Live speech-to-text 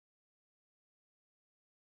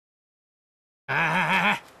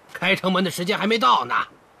哎，开城门的时间还没到呢。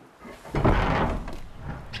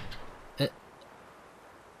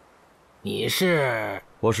你是？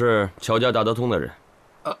我是乔家打得通的人。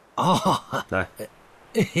来，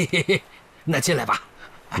那进来吧。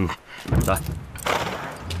来。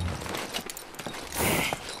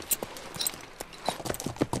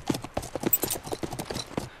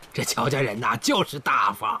这乔家人呐，就是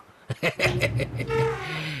大方。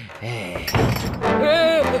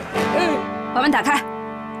把门打开。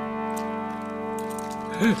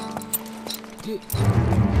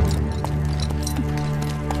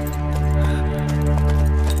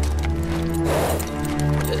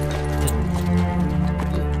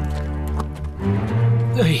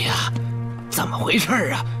哎呀，怎么回事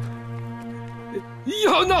啊？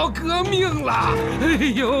要闹革命了！哎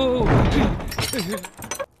呦！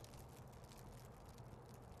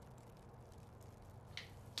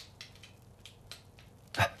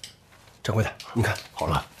哎，掌柜的，你看好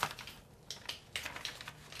了。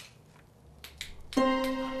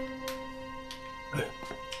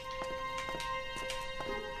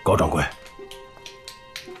高掌柜。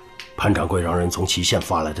 潘掌柜让人从祁县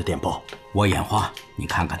发来的电报，我眼花，你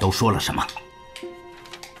看看都说了什么？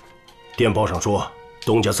电报上说，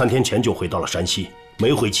东家3天前就回到了山西，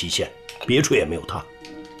没回祁县，别处也没有他，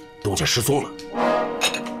东家失踪了。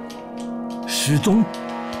失踪？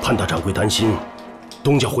潘大掌柜担心，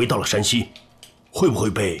东家回到了山西，会不会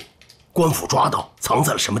被官府抓到，藏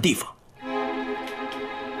在了什么地方？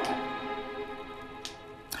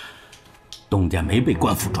东家没被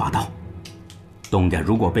官府抓到。 东家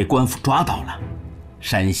如果被官府抓到了，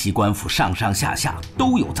山西官府上上下下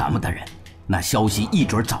都有咱们的人，那消息一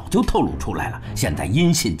准早就透露出来了。现在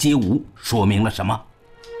音信皆无，说明了什么？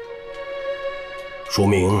说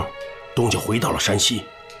明东家回到了山西，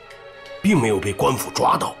并没有被官府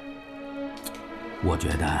抓到。我觉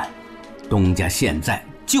得，东家现在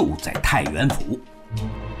就在太原府，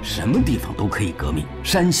什么地方都可以革命，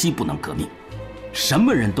山西不能革命；什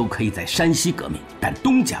么人都可以在山西革命，但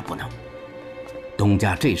东家不能。 东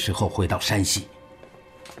家这时候回到山西，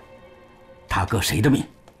他革谁的命？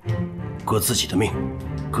革自己的命，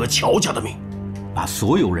革乔家的命，把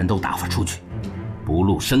所有人都打发出去，不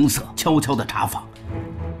露声色，悄悄地查访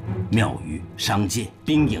庙宇、商街、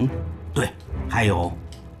兵营，对，还有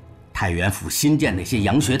太原府新建那些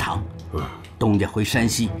洋学堂。东家回山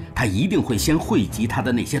西，他一定会先汇集他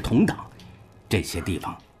的那些同党，这些地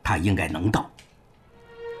方他应该能到。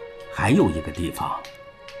还有一个地方。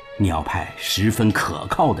 你要派十分可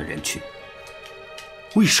靠的人去，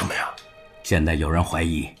为什么呀？现在有人怀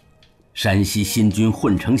疑，山西新军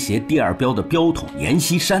混成协第2标的标统阎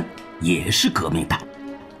锡山也是革命党。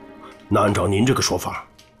那按照您这个说法，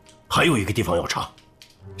还有一个地方要查。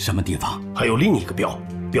什么地方？还有另一个标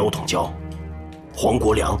统叫黄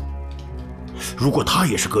国良。如果他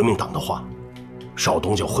也是革命党的话，少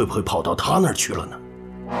东家会不会跑到他那儿去了呢？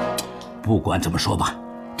不管怎么说吧。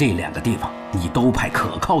 这2个地方，你都派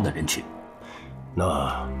可靠的人去。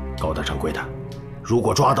那高大掌柜的，如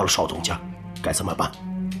果抓到了少东家，该怎么办？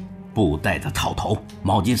布袋子套头，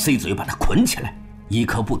毛巾塞嘴，把他捆起来，一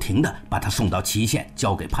刻不停的把他送到祁县，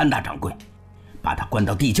交给潘大掌柜，把他关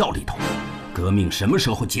到地窖里头。革命什么时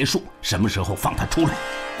候结束，什么时候放他出来。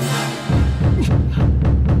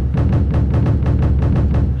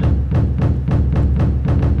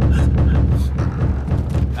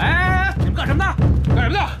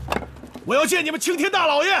我要见你们青天大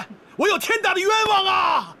老爷，我有天大的冤枉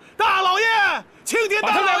啊！大老爷，青天大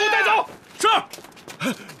老爷，把他俩给我带走。是，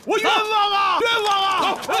我冤枉啊！冤枉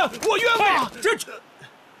啊！我冤枉！这，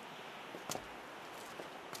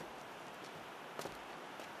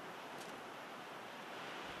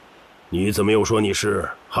你怎么又说你是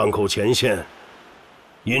汉口前线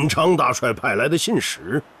尹昌大帅派来的信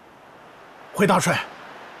使？回大帅，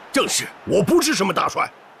正是。我不是什么大帅，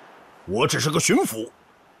我只是个巡抚。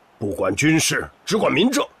 不管军事，只管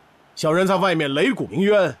民政。小人在外面擂鼓鸣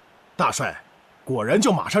冤，大帅果然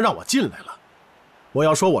就马上让我进来了。我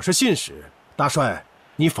要说我是信使，大帅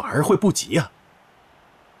你反而会不急啊。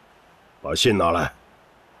把信拿来。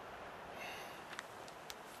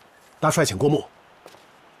大帅，请过目。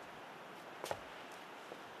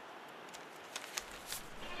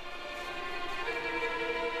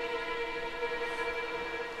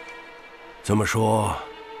这么说。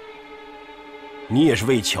 你也是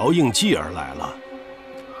为乔映霽而来了，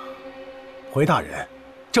回大人，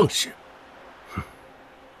正是。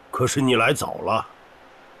可是你来早了。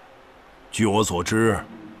据我所知，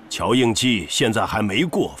乔映霽现在还没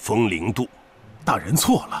过风陵渡。大人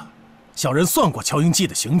错了，小人算过乔映霽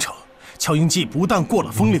的行程，乔映霽不但过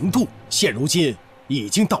了风陵渡，现如今已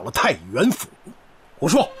经到了太原府。胡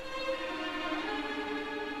说！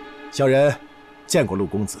小人见过陆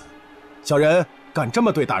公子，小人敢这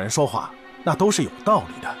么对大人说话，那都是有道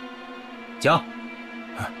理的。讲。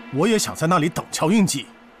我也想在那里等乔映霽，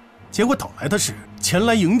结果等来的是前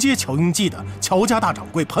来迎接乔映霽的乔家大掌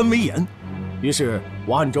柜潘维严。于是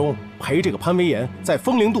我暗中陪这个潘维严在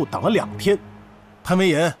风陵渡等了2天，潘维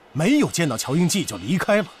严没有见到乔映霽就离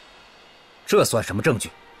开了。这算什么证据？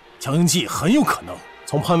乔映霽很有可能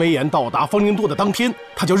从潘维严到达风陵渡的当天，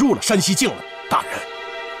他就入了山西境了。大人，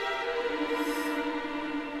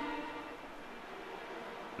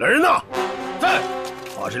来人呐！在，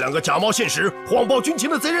把这2个假冒现实、谎报军情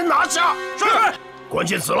的贼人拿下！是。关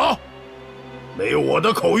键死牢，没有我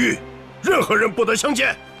的口谕，任何人不得相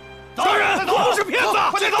见。大人，我不是骗子！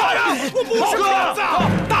快点，大人，我不是骗子！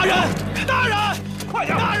大人，大人，快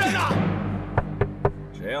点，大人啊！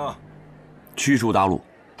谁呀？驱逐大陆。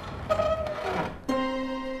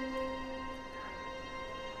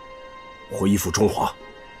恢复中华。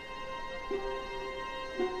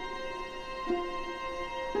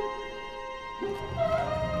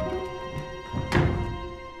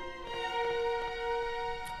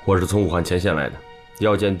我是从武汉前线来的，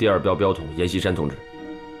要见第2标标统阎锡山同志。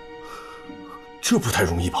这不太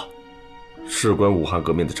容易吧？事关武汉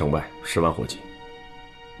革命的成败，10万火急。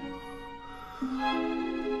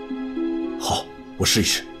好，我试一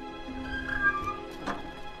试。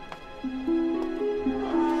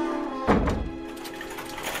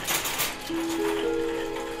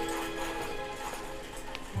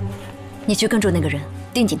你去跟住那个人，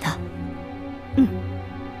盯紧他。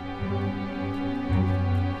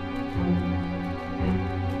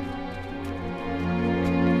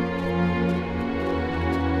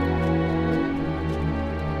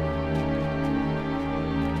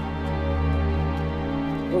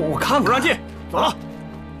我看看。不让进，走了。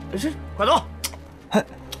是，快走！哎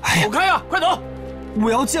呀，走开呀，快走！我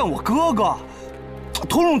要见我哥哥，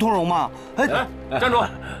通融通融嘛。哎，站住！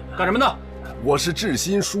干什么呢？我是志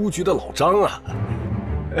新书局的老张啊。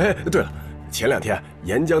哎，对了，前2天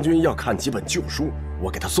严将军要看几本旧书，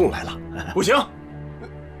我给他送来了。不行，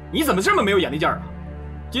你怎么这么没有眼力劲儿啊？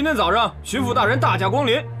今天早上巡抚大人大驾光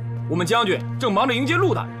临，我们将军正忙着迎接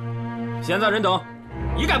陆大人，现在人等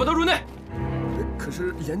一概不得入内。可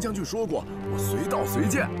是严将军说过，我随到随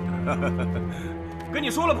见。跟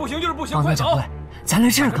你说了，不行就是不行，快走！咱来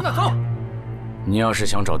这儿干嘛？走！你要是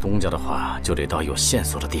想找东家的话，就得到有线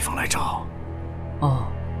索的地方来找。哦，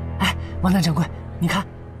哎，王大掌柜，你看，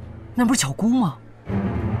那不是巧姑吗？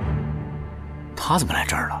他怎么来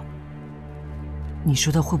这儿了？你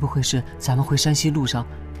说的会不会是咱们回山西路上，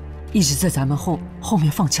一直在咱们后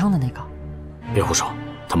面放枪的那个？别胡说，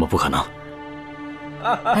他们不可能。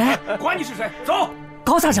哎，管你是谁，走！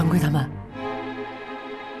高大掌柜他们。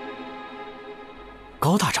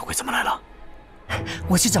高大掌柜怎么来了？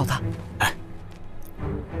我去找他。哎，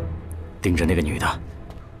盯着那个女的，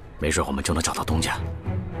没准我们就能找到东家。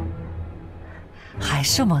还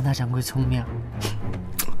是王大掌柜聪明。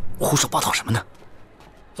胡说八道什么呢？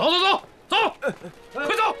走，快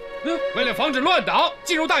走！为了防止乱党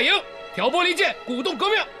进入大营，挑拨离间，鼓动革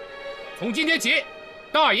命，从今天起，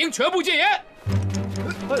大营全部戒严。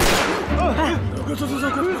快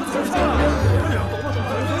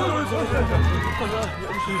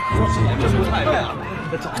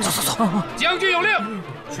走！走！将军有令，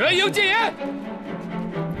全营戒严。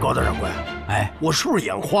高大掌柜，哎，我是不是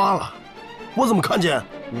眼花了？我怎么看见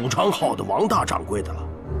武昌号的王大掌柜的了？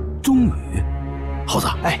终于，猴子，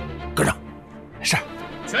哎，跟上。是。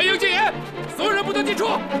全营戒严，所有人不得进出。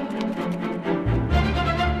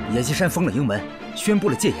阎锡山封了营门，宣布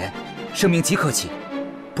了戒严，声明即刻起，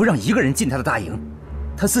不让一个人进他的大营。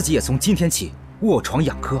他自己也从今天起卧床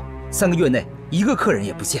养科，3个月内一个客人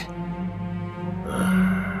也不见。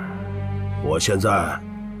我现在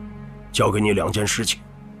交给你2件事情。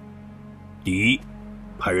第一，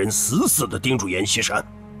派人死死地盯住阎锡山，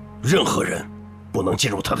任何人不能进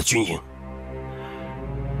入他的军营。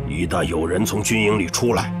一旦有人从军营里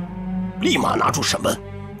出来，立马拿出审问，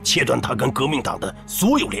切断他跟革命党的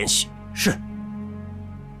所有联系。是。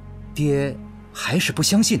爹还是不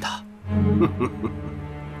相信他？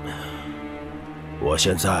我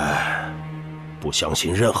现在不相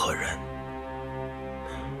信任何人。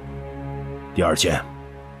第2件，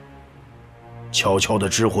悄悄地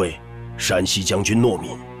知会山西将军诺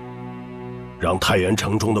敏，让太原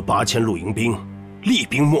城中的8000露营兵厉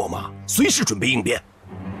兵秣马，随时准备应变。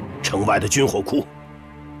城外的军火库，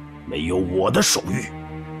没有我的手谕，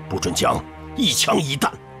不准将1枪1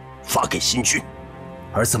弹发给新军。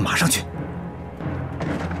儿子马上去。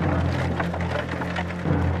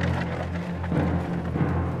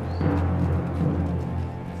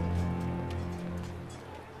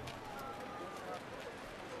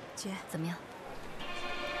姐，怎么样？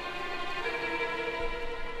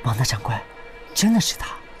王大掌柜，真的是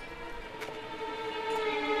他。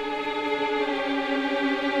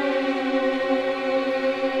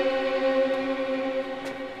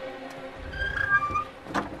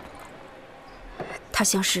他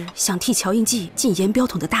像是想替乔映霽进盐标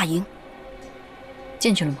统的大营。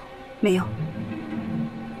进去了吗？没有。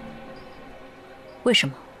为什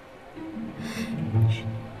么？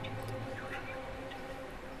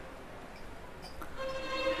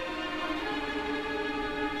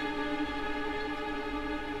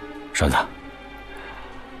栓子，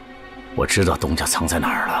我知道东家藏在哪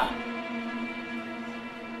儿了。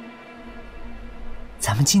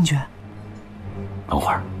咱们进去？等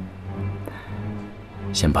会儿，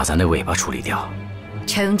先把咱那尾巴处理掉。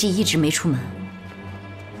乔映霽一直没出门，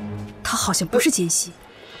他好像不是奸细。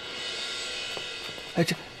哎，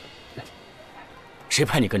这谁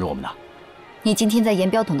派你跟着我们的？你今天在盐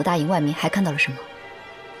标统的大营外面还看到了什么？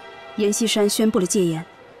阎锡山宣布了戒严，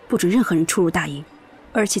不准任何人出入大营，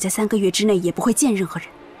而且在3个月之内也不会见任何人。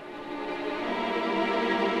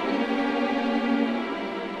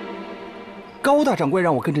高大掌柜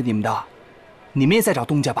让我跟着你们的，你们也在找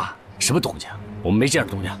东家吧？什么东家？我们没见着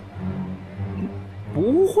东家。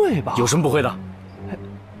不会吧？有什么不会的？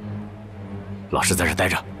老实在这待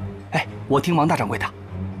着。哎，我听王大掌柜的。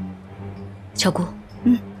乔姑，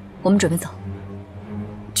我们准备走。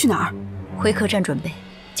去哪儿？回客栈准备。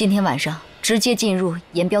今天晚上直接进入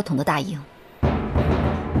盐标统的大营。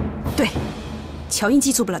对，乔映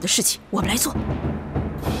霽做不了的事情，我们来做。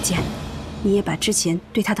姐，你也把之前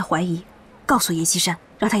对他的怀疑告诉阎锡山，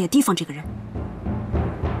让他也提防这个人。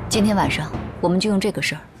今天晚上我们就用这个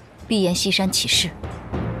事儿逼阎锡山起事。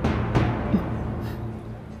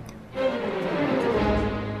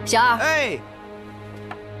小二，哎，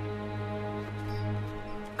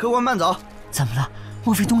客官慢走。怎么了？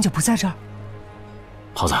莫非东家不在这儿？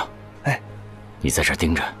耗子，哎，你在这儿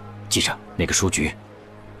盯着，记着那个书局。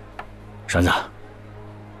栓子，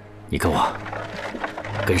你跟我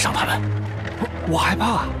跟上他们。我害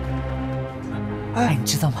怕。哎，你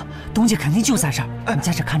知道吗？东家肯定就在这儿，你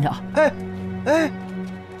在这看着啊。哎，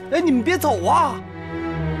你们别走啊！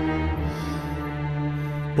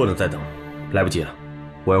不能再等，来不及了。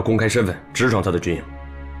我要公开身份，直闯他的军营。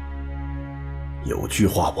有句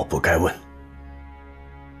话我不该问，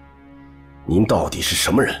您到底是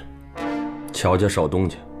什么人？乔家少东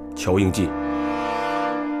家，乔映霽。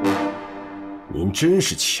您真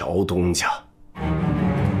是乔东家。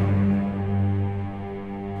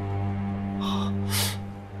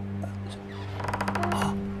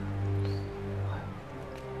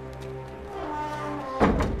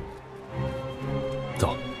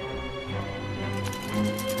走。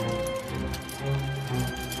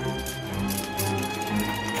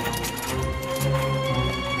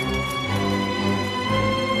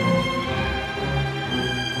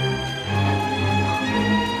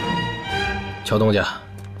乔东家，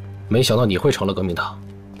没想到你会成了革命党。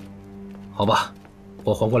好吧，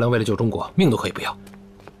我黄国良为了救中国，命都可以不要。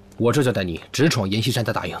我这就带你直闯阎锡山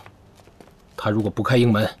的大营。他如果不开营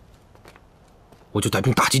门，我就带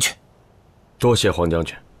兵打进去。多谢黄将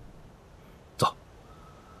军。走。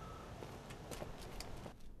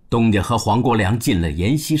东家和黄国良进了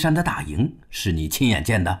阎锡山的大营，是你亲眼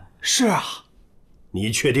见的？是啊。你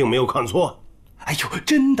确定没有看错？哎呦，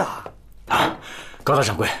真的。啊，高大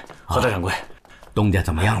掌柜，何大掌柜。东家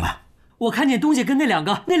怎么样了？我看见东家跟那两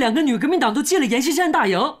个女革命党都进了阎锡山大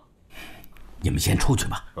营。你们先出去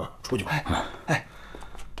吧。出去吧。哎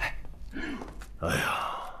呀，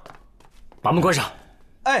把门关上。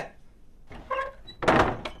哎。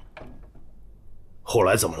后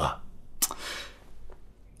来怎么了？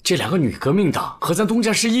这2个女革命党和咱东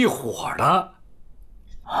家是一伙的。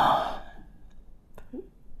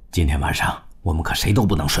今天晚上我们可谁都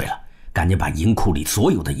不能睡了，赶紧把银库里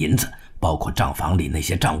所有的银子，包括账房里那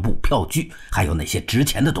些账簿、票据，还有那些值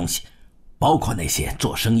钱的东西，包括那些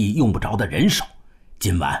做生意用不着的人手，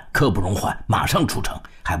今晚刻不容缓，马上出城，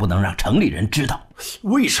还不能让城里人知道。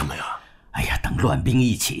为什么呀？哎呀，等乱兵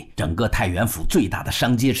一起，整个太原府最大的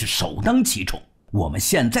商街是首当其冲，我们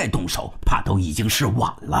现在动手，怕都已经是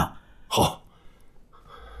晚了。好，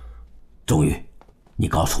钟宇，你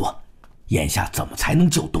告诉我，眼下怎么才能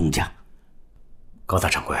救东家？高大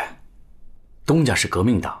掌柜，东家是革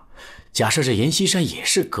命党，假设这阎锡山也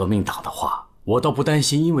是革命党的话，我倒不担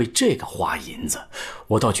心因为这个花银子，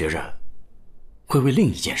我倒觉着会为另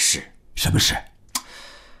一件事。什么事？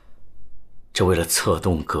这为了策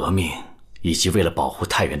动革命，以及为了保护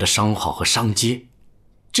太原的商号和商街，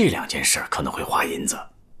这2件事可能会花银子。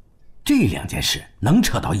这2件事能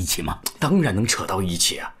扯到一起吗？当然能扯到一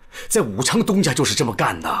起啊！在武昌东家就是这么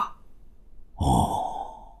干的。哦，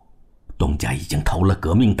东家已经投了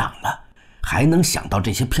革命党了，还能想到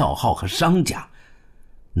这些票号和商家，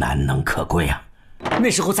难能可贵啊。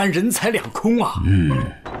那时候咱人财两空啊。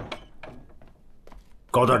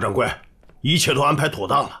高大掌柜，一切都安排妥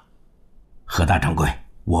当了。何大掌柜，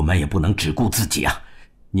我们也不能只顾自己啊。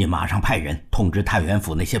你马上派人通知太原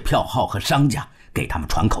府那些票号和商家，给他们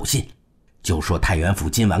传口信，就说太原府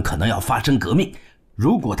今晚可能要发生革命，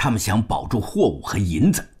如果他们想保住货物和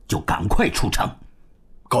银子，就赶快出城。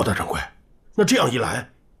高大掌柜，那这样一来，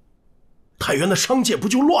太原的商界不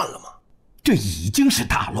就乱了吗？这已经是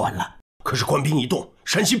大乱了。可是官兵一动，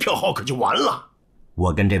山西票号可就完了。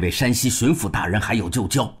我跟这位山西巡抚大人还有旧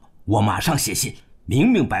交，我马上写信，明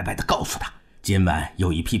明白白地告诉他，今晚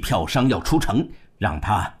有一批票商要出城，让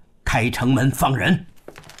他开城门放人。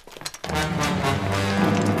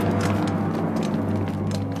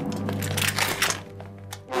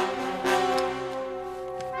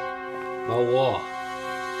老吴，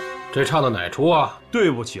这唱的哪出啊？对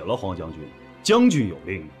不起了，黄将军，将军有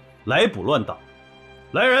令，来捕乱党。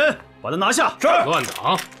来人，把他拿下。是。乱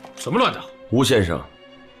党？什么乱党？吴先生，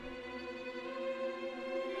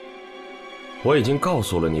我已经告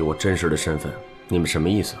诉了你我真实的身份，你们什么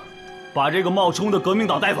意思？把这个冒充的革命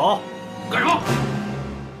党带走。干什么？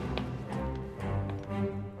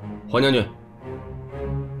黄将军，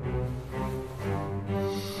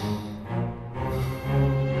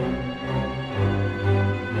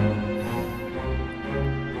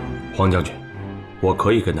黄将军，我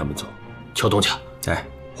可以跟他们走。乔东家，哎，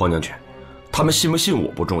黄将军，他们信不信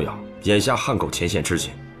我不重要，眼下汉口前线吃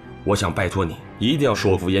紧，我想拜托你，一定要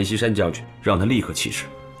说服阎锡山将军，让他立刻起事，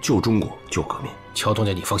救中国，救革命。乔东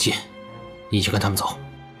家，你放心，你去跟他们走，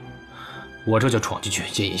我这就闯进去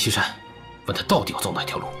见阎锡山，问他到底要走哪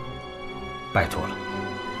条路。拜托了。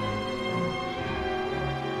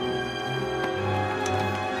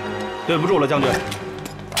对不住了，将军。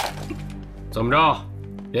怎么着，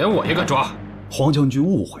连我也敢抓？黄将军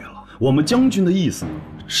误会了，我们将军的意思呢，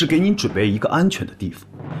是给您准备一个安全的地方，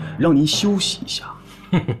让您休息一下。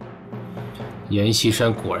哼哼，阎锡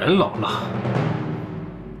山果然老了。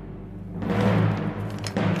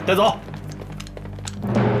带走。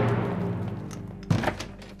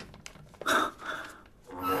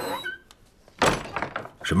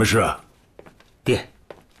什么事啊？殿，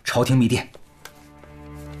朝廷密电。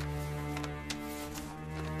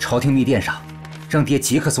朝廷密电上，让爹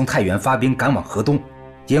即刻从太原发兵赶往河东，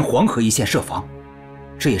沿黄河一线设防，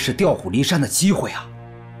这也是调虎离山的机会啊！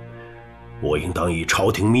我应当以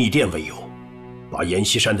朝廷密电为由，把阎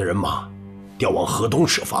锡山的人马调往河东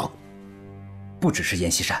设防。不只是阎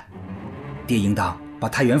锡山，爹应当把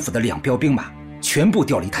太原府的2标兵马全部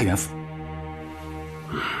调离太原府。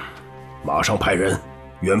马上派人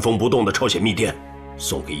原封不动地抄写密电，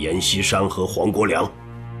送给阎锡山和黄国梁，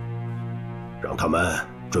让他们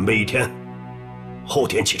准备1天，后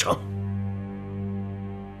天启程。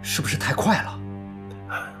是不是太快了？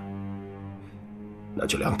那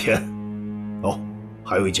就2天。哦，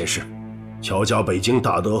还有一件事，乔家北京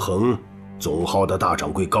大德恒总号的大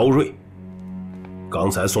掌柜高瑞，刚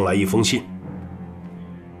才送来一封信，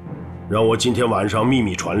让我今天晚上秘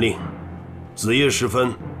密传令，子夜时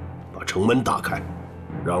分把城门打开，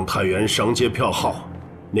让太原商街票号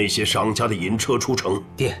那些商家的银车出城。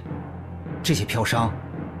爹，这些票商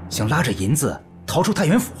想拉着银子逃出太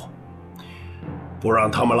原府，不让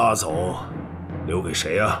他们拉走，留给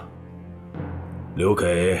谁啊？留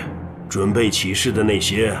给准备起事的那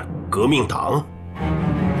些革命党。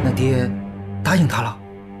那爹答应他了？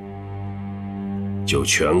就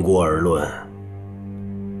全国而论，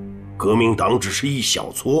革命党只是一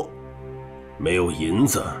小撮，没有银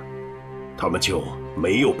子，他们就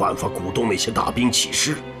没有办法鼓动那些大兵起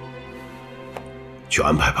事。去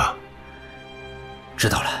安排吧。知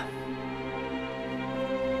道了。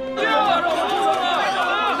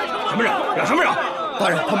什么人？嚷什么嚷？大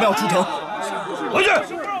人，他们要出城。回去，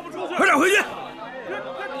快点回去！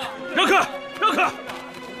让开，让开！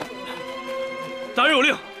大人有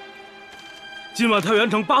令，今晚太原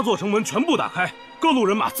城8座城门全部打开，各路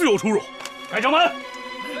人马自由出入。开城门！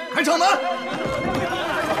开城门！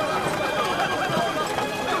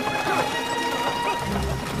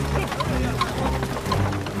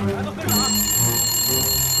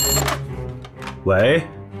喂，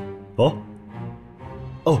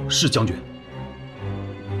哦，是将军，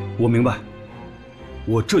我明白，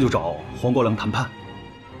我这就找黄国梁谈判。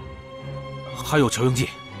还有乔映霽，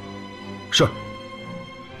是。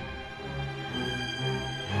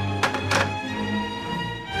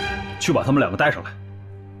去把他们2个带上来。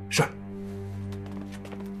是。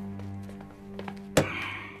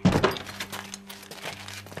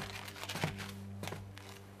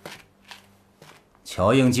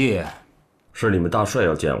乔映霽，是你们大帅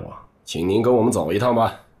要见我，请您跟我们走一趟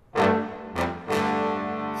吧。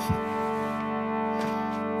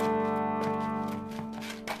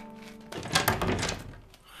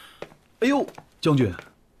哎呦，将军，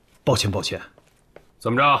抱歉抱歉。怎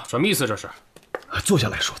么着？什么意思这是？坐下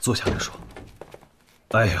来说，坐下来说。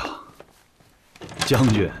哎呀，将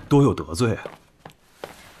军多有得罪啊！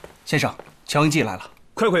先生，乔映霽来了，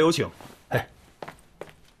快快有请。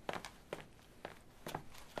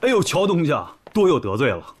哎呦，乔东家多有得罪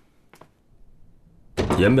了。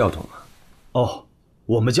严镖头呢？哦，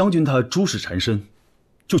我们将军他诸事缠身，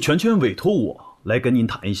就全权委托我来跟您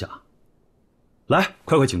谈一下。来，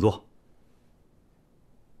快快请坐。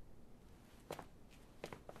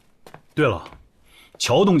对了，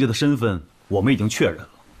乔东家的身份我们已经确认了，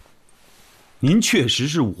您确实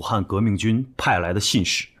是武汉革命军派来的信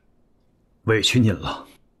使，委屈您了。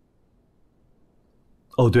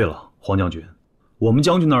哦，对了，黄将军，我们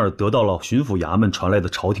将军那儿得到了巡抚衙门传来的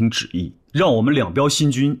朝廷旨意，让我们两标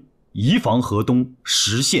新军移防河东，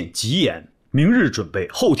时限极严，明日准备，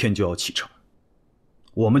后天就要启程。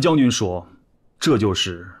我们将军说，这就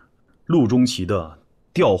是陆中奇的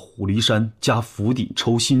调虎离山加釜底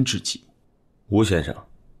抽薪之计。吴先生，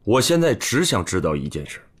我现在只想知道一件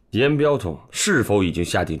事：严镖头是否已经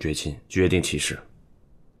下定决心，决定起事？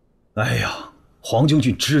哎呀，黄将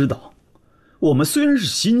军知道，我们虽然是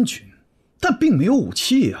新军，但并没有武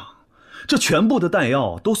器啊。这全部的弹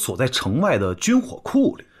药都锁在城外的军火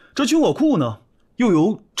库里，这军火库呢，又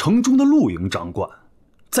由城中的陆营掌管。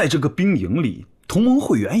在这个兵营里，同盟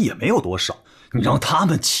会员也没有多少，你让他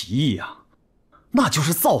们起义啊，那就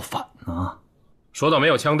是造反啊！说到没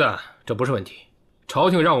有枪弹，这不是问题。朝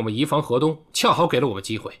廷让我们移防河东，恰好给了我们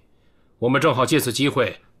机会，我们正好借此机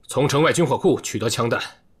会从城外军火库取得枪弹，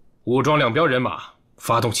武装两标人马，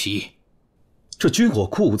发动起义。这军火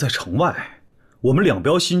库在城外，我们两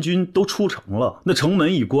标新军都出城了，那城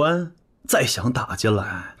门一关，再想打进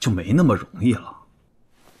来就没那么容易了。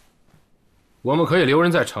我们可以留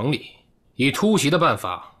人在城里，以突袭的办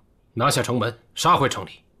法拿下城门，杀回城里，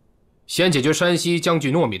先解决山西将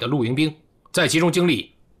军糯米的露营兵，再集中精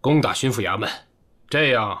力攻打巡抚衙门，这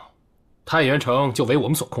样太原城就为我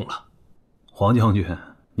们所控了。黄将军，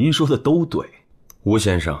您说的都对。吴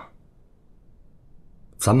先生，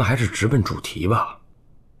咱们还是直奔主题吧。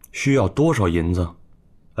需要多少银子？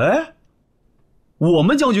哎，我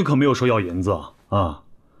们将军可没有说要银子啊，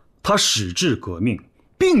他矢志革命，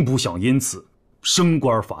并不想因此升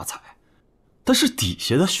官发财。但是底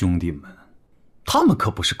下的兄弟们，他们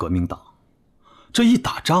可不是革命党，这一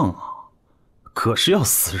打仗啊，可是要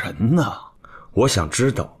死人呐。我想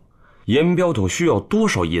知道，严镖头需要多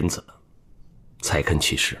少银子才肯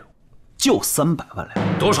起事？就300万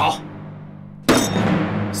两。多少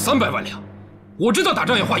？300万两。我知道打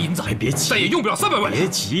仗要花银子，别急，但也用不了300万两。别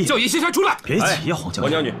急，叫叶先生出来。别急呀，黄将军。黄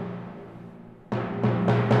将军，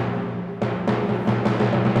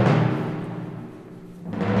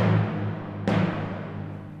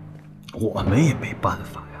我们也没办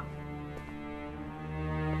法呀。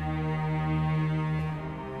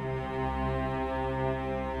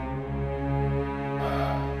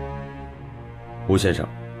吴先生，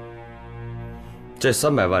这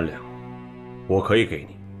300万两，我可以给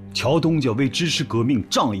你。乔东家为支持革命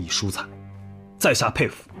仗义疏财，在下佩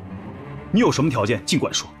服。你有什么条件尽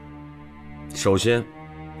管说。首先，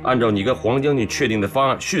按照你跟黄将军确定的方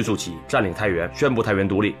案，迅速起义，占领太原，宣布太原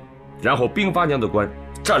独立，然后兵发娘子关，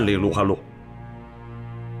占领卢汉路。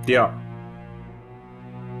第二，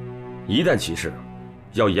一旦起事，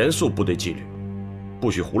要严肃部队纪律，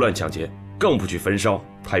不许胡乱抢劫，更不许焚烧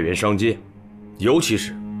太原商街，尤其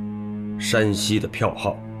是山西的票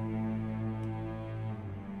号。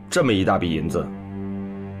这么一大笔银子，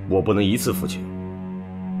我不能一次付清。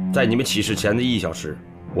在你们起事前的1小时，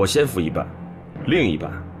我先付一半，另一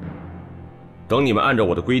半等你们按照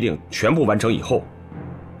我的规定全部完成以后，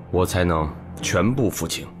我才能全部付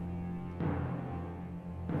清。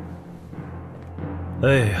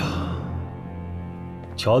哎呀，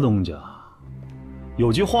乔东家，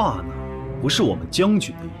有句话呢，不是我们将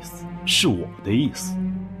军的意思，是我的意思。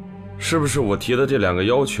是不是我提的这2个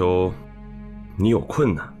要求，你有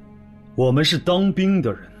困难？我们是当兵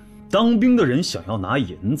的人，当兵的人想要拿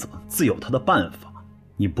银子，自有他的办法。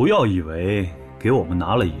你不要以为给我们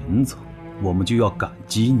拿了银子，我们就要感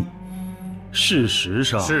激你。事实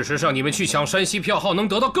上，你们去抢山西票号能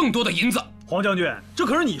得到更多的银子。黄将军，这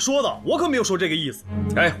可是你说的，我可没有说这个意思。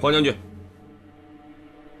哎，黄将军，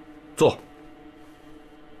坐，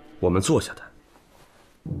我们坐下谈。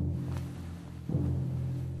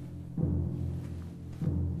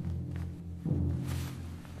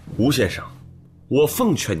吴先生，我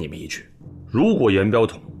奉劝你们一句，如果袁彪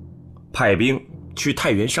统派兵去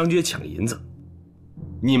太原商街抢银子，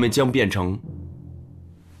你们将变成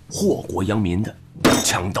祸国殃民的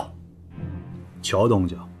强盗。乔东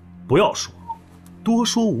家，不要说，多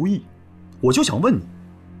说无益。我就想问你，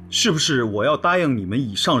是不是我要答应你们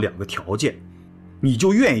以上2个条件，你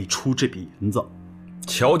就愿意出这笔银子？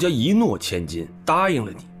乔家一诺千金，答应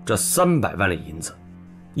了你，这300万两银子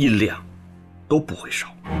，1两都不会少。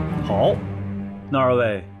好，那2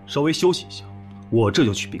位稍微休息一下，我这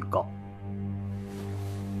就去禀告。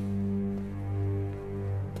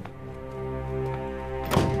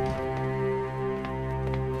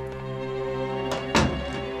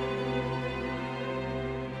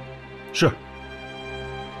是。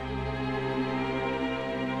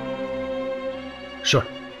是。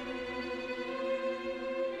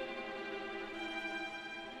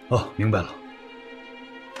哦，明白了。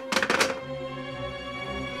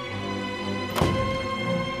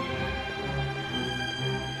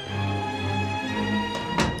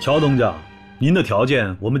乔东家，您的条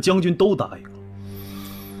件我们将军都答应了。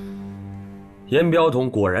严彪统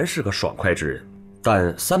果然是个爽快之人，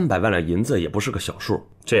但300万两银子也不是个小数。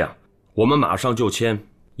这样，我们马上就签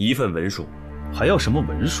一份文书。还要什么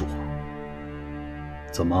文书啊？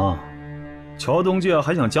怎么，乔东家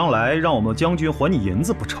还想将来让我们将军还你银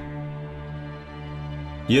子不成？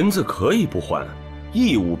银子可以不还，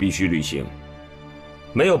义务必须履行。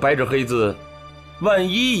没有白纸黑字，万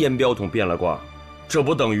一严彪统变了卦，这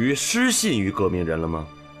不等于失信于革命人了吗？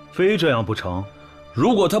非这样不成。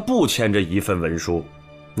如果他不签这一份文书，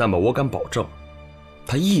那么我敢保证，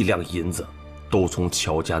他1两银子都从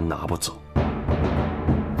乔家拿不走。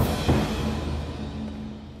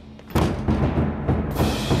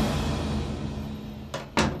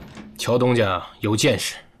乔东家有见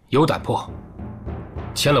识，有胆魄，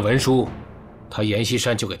签了文书，他阎锡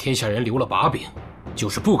山就给天下人留了把柄，就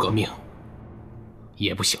是不革命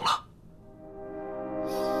也不行了。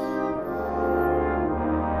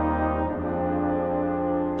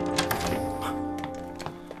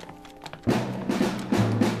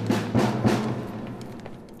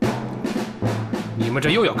你们这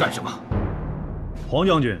又要干什么？黄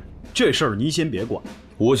将军，这事儿您先别管。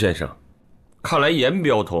吴先生，看来严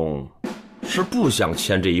彪统是不想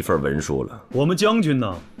签这一份文书了。我们将军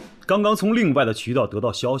呢，刚刚从另外的渠道得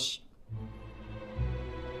到消息，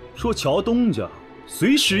说乔东家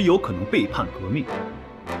随时有可能背叛革命。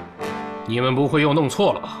你们不会又弄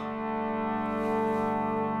错了吧？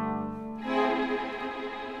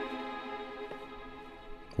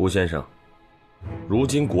吴先生，如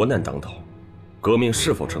今国难当头，革命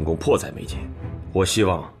是否成功迫在眉睫。我希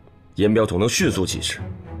望严彪统能迅速起事，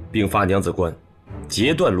并发娘子关，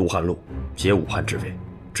截断卢汉路，解武汉之围。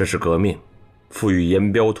这是革命赋予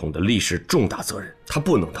严彪统的历史重大责任，他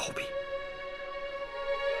不能逃避。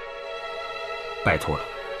拜托了，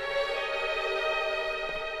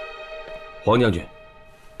黄将军，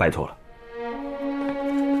拜托了。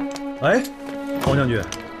哎，黄将军，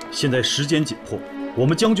现在时间紧迫，我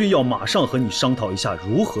们将军要马上和你商讨一下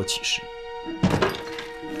如何起事。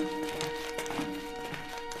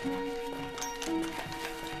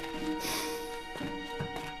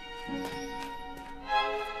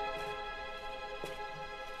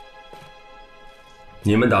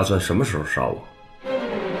你们打算什么时候杀我？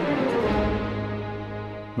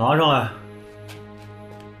拿上来。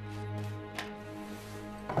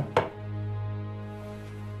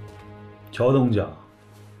乔东家，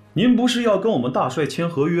您不是要跟我们大帅签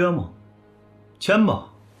合约吗？签吧。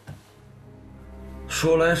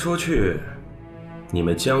说来说去，你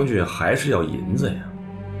们将军还是要银子呀。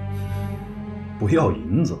不要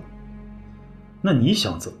银子？那你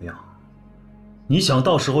想怎么样？你想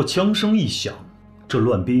到时候枪声一响，这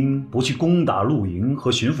乱兵不去攻打陆营和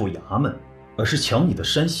巡抚衙门，而是抢你的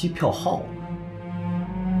山西票号。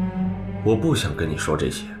我不想跟你说这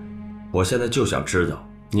些，我现在就想知道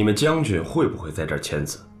你们将军会不会在这儿签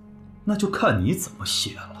字。那就看你怎么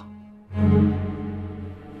写了。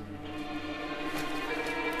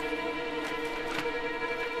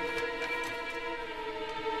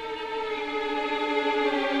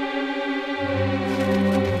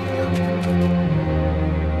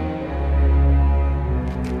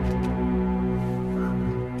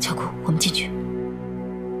乔姑，我们进去。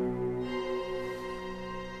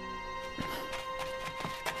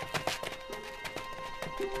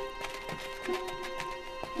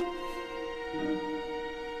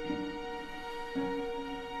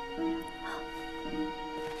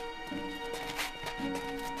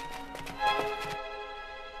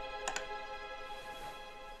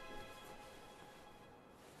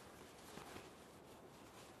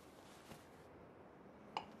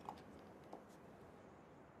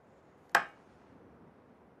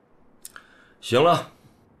行了，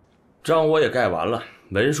章我也盖完了，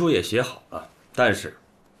文书也写好了，但是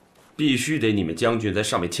必须得你们将军在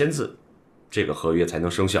上面签字，这个合约才能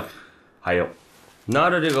生效。还有，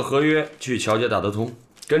拿着这个合约去乔家打得通，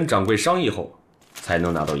跟掌柜商议后，才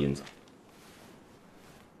能拿到银子。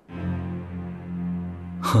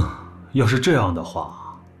哼，要是这样的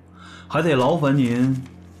话，还得劳烦您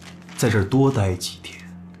在这儿多待几天。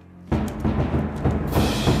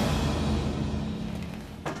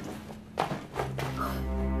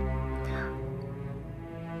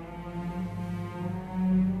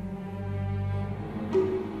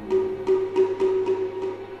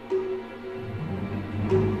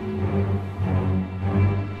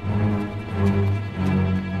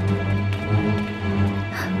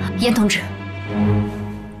严同志，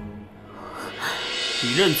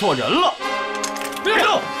你认错人了。别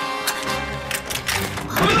动！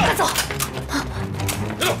快走！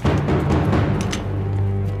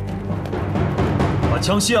把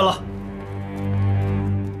枪卸了。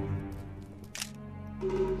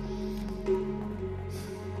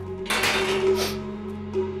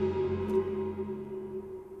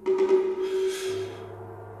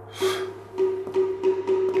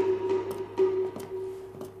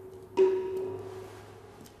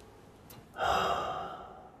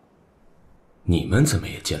你们怎么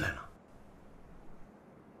也进来了？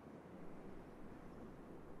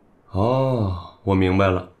哦，我明白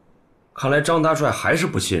了，看来张大帅还是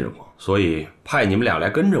不信任我，所以派你们俩来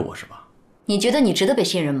跟着我是吧？你觉得你值得被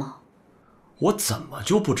信任吗？我怎么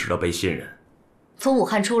就不值得被信任？从武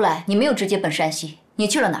汉出来，你没有直接奔山西，你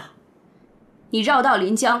去了哪儿？你绕道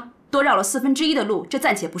临江，多绕了1/4的路，这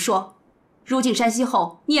暂且不说。入境山西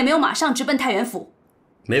后，你也没有马上直奔太原府。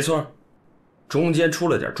没错，中间出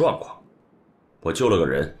了点状况。我救了个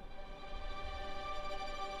人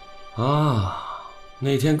啊！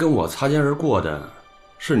那天跟我擦肩而过的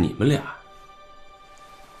是你们俩，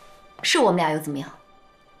是我们俩又怎么样？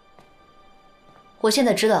我现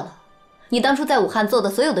在知道了，你当初在武汉做的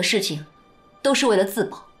所有的事情，都是为了自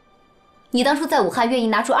保。你当初在武汉愿意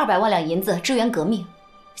拿出200万两银子支援革命，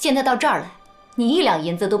现在到这儿来，你1两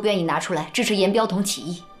银子都不愿意拿出来支持严标统起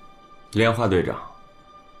义。莲花队长，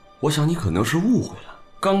我想你可能是误会了。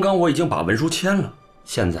刚刚我已经把文书签了，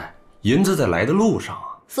现在银子在来的路上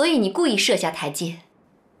啊。所以你故意设下台阶，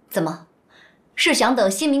怎么，是想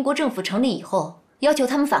等新民国政府成立以后，要求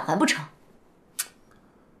他们返还不成？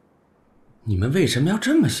你们为什么要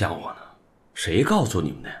这么想我呢？谁告诉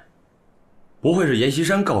你们的？不会是阎锡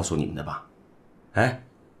山告诉你们的吧？哎，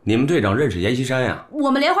你们队长认识阎锡山呀？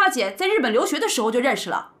我们莲花姐在日本留学的时候就认识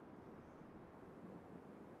了。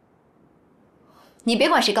你别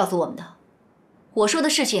管谁告诉我们的，我说的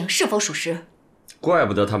事情是否属实？怪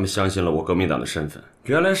不得他们相信了我革命党的身份，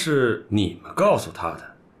原来是你们告诉他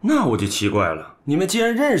的。那我就奇怪了，你们既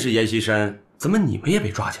然认识阎锡山，怎么你们也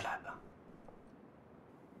被抓起来了？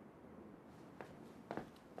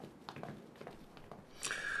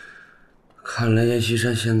看来阎锡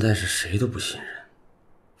山现在是谁都不信任，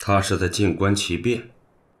他是在静观其变。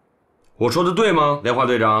我说的对吗，莲花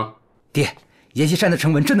队长？爹，阎锡山的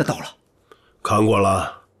呈文真的到了。看过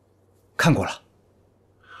了。看过了。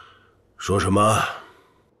说什么？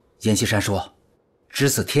阎锡山说，值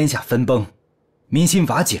此天下分崩，民心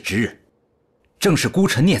瓦解之日，正是孤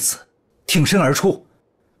臣孽子挺身而出，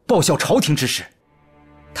报效朝廷之事。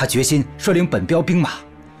他决心率领本标兵马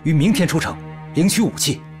于明天出城，领取武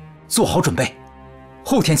器，做好准备，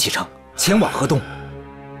后天启程前往河东。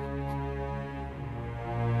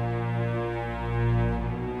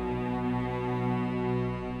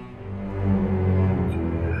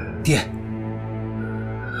爹。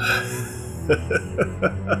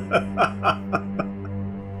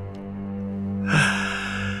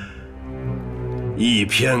一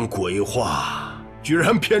篇鬼话，居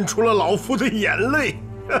然骗出了老夫的眼泪。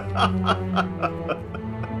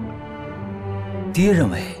爹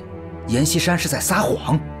认为阎锡山是在撒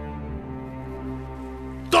谎？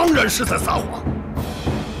当然是在撒谎。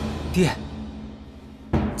爹，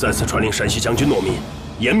再次传令山西将军诺敏，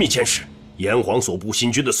严密监视炎黄所部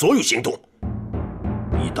新军的所有行动。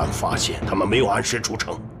一旦发现他们没有按时出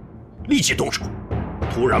城，立即动手，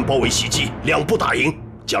突然包围袭击2部大营，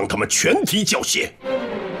将他们全体缴械。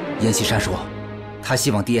阎锡山说，他希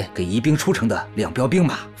望爹给移兵出城的2标兵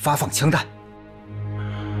马发放枪弹。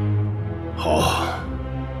好，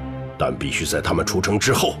但必须在他们出城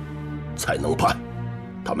之后才能办。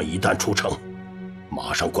他们一旦出城，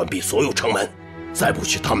马上关闭所有城门，再不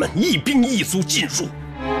许他们一兵一卒进入。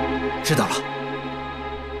知道了。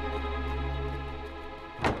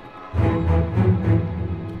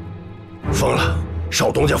疯了，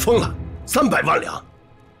少东家疯了，300万两。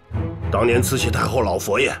当年慈禧太后老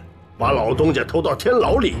佛爷把老东家投到天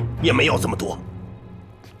牢里也没要这么多。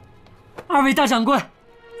二位大掌柜，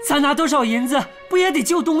咱拿多少银子，不也得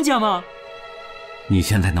救东家吗？你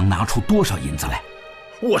现在能拿出多少银子来？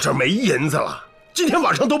我这没银子了，今天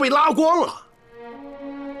晚上都被拉光了。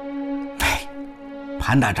哎，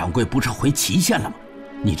潘大掌柜不是回祁县了吗？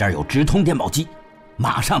你这儿有直通电报机，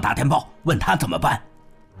马上打电报问他怎么办。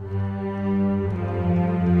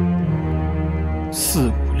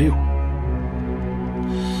456，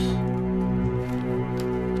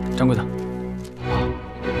掌柜的。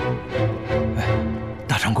哎，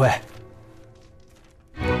大掌柜，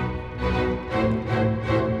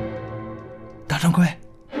大掌柜，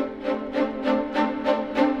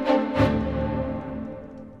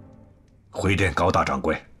回电高大掌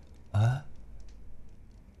柜。啊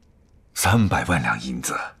，300万两银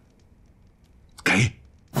子，给。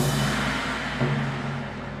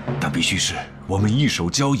但必须是我们一手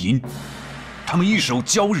交银，他们一手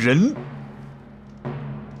交人。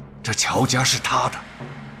这乔家是他的，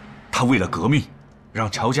他为了革命，让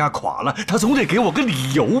乔家垮了，他总得给我个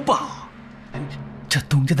理由吧？这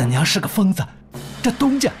东家的娘是个疯子，这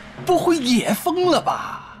东家不会也疯了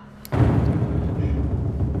吧？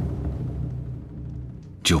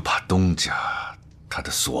就怕东家他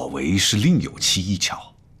的所为是另有蹊跷，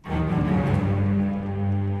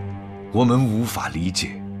我们无法理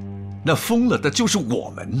解。那疯了的就是我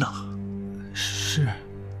们呐！是。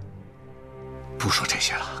不说这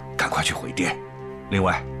些了，赶快去回电。另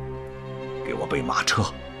外，给我备马车，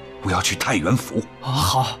我要去太原府。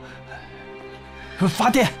好。发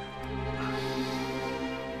电。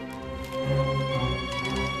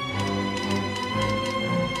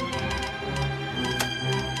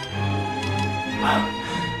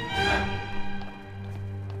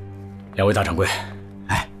两位大掌柜，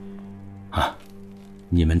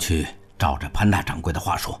你们去照着潘大掌柜的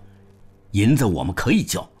话说，银子我们可以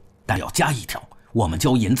交，但要加一条，我们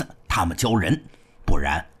交银子，他们交人，不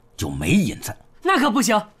然就没银子。那可不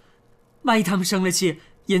行，万一他们生了气，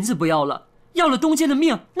银子不要了，要了东家的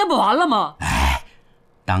命，那不完了吗？哎，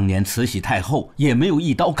当年慈禧太后也没有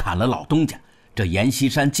一刀砍了老东家，这阎锡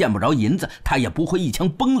山见不着银子，他也不会一枪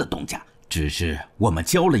崩了东家。只是我们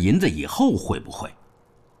交了银子以后会不会，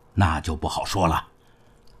那就不好说了。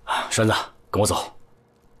栓子，跟我走。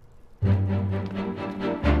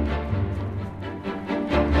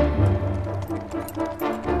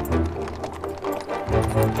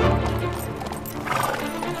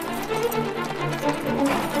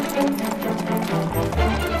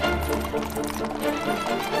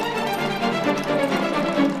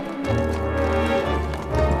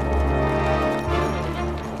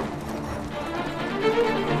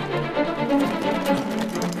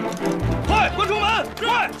快，关出门！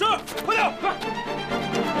快，是，快点，快！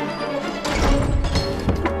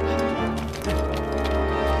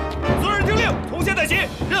所有人听令，从现在起，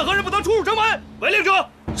任何人不得出入城门，违令者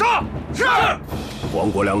杀！是。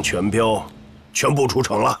黄国良全彪全部出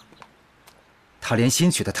城了。他连新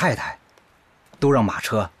娶的太太都让马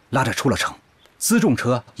车拉着出了城，辎重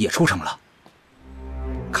车也出城了。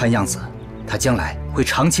看样子，他将来会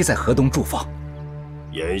长期在河东驻防。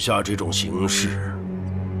眼下这种形势，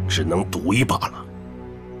只能赌一把了。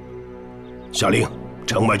下令，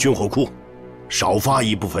城外军火库少发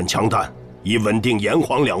一部分枪弹，以稳定炎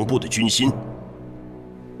黄两部的军心。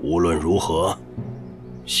无论如何，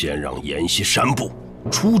先让阎锡山部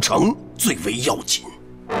出城最为要紧。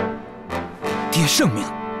爹圣命。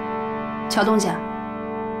乔东家，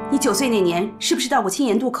你9岁那年是不是到过青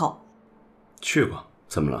岩渡口？去过，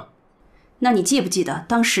怎么了？那你记不记得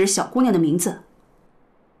当时小姑娘的名字？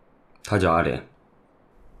她叫阿莲。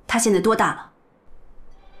她现在多大了？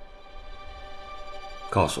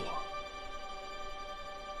告诉我，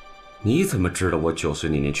你怎么知道我9岁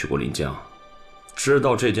那年去过临江？知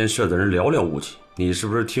道这件事的人寥寥无几，你是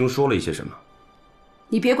不是听说了一些什么？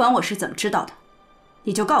你别管我是怎么知道的，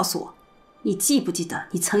你就告诉我，你记不记得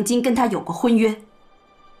你曾经跟他有过婚约？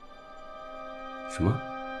什么？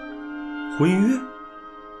婚约？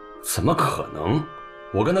怎么可能？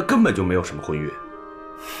我跟他根本就没有什么婚约。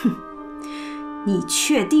哼，你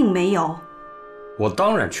确定没有？我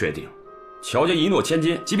当然确定。乔家一诺千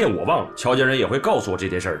金，即便我忘了，乔家人也会告诉我这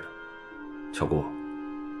件事的。乔姑，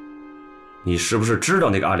你是不是知道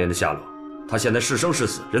那个阿莲的下落？她现在是生是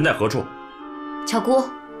死，人在何处？乔姑，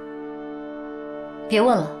别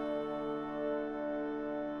问了，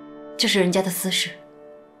这是人家的私事。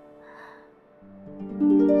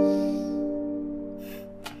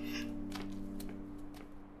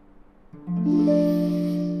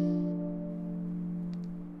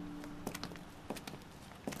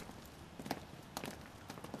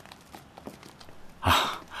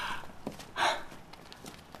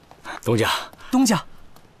东家，东家，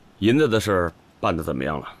银子的事儿办得怎么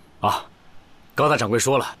样了？啊，高大掌柜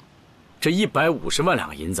说了，这150万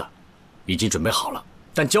两银子已经准备好了，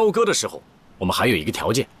但交割的时候，我们还有一个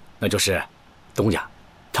条件，那就是东家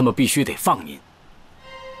他们必须得放银。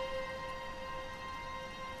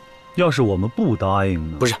要是我们不答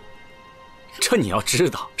应呢？不是，这你要知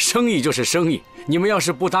道，生意就是生意，你们要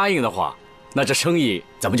是不答应的话，那这生意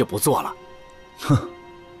咱们就不做了。哼，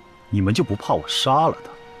你们就不怕我杀了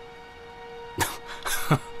他？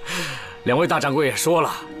两位大掌柜也说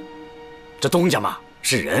了，这东家嘛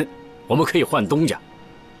是人，我们可以换东家，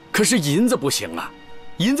可是银子不行啊，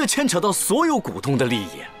银子牵扯到所有股东的利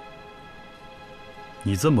益。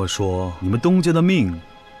你这么说，你们东家的命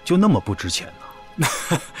就那么不值钱呢？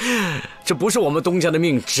这不是我们东家的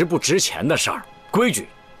命值不值钱的事儿，规矩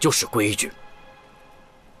就是规矩。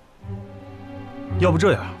要不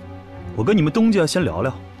这样，我跟你们东家先聊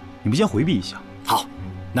聊，你们先回避一下。好，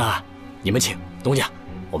那你们请，东家，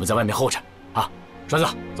我们在外面候着啊。栓子，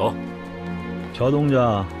走。乔东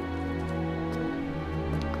家，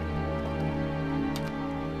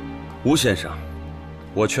吴先生，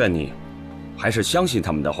我劝你还是相信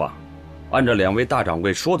他们的话，按照两位大掌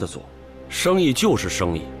柜说的做。生意就是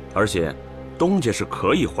生意，而且东家是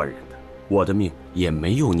可以换人的，我的命也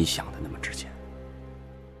没有你想的那么值钱。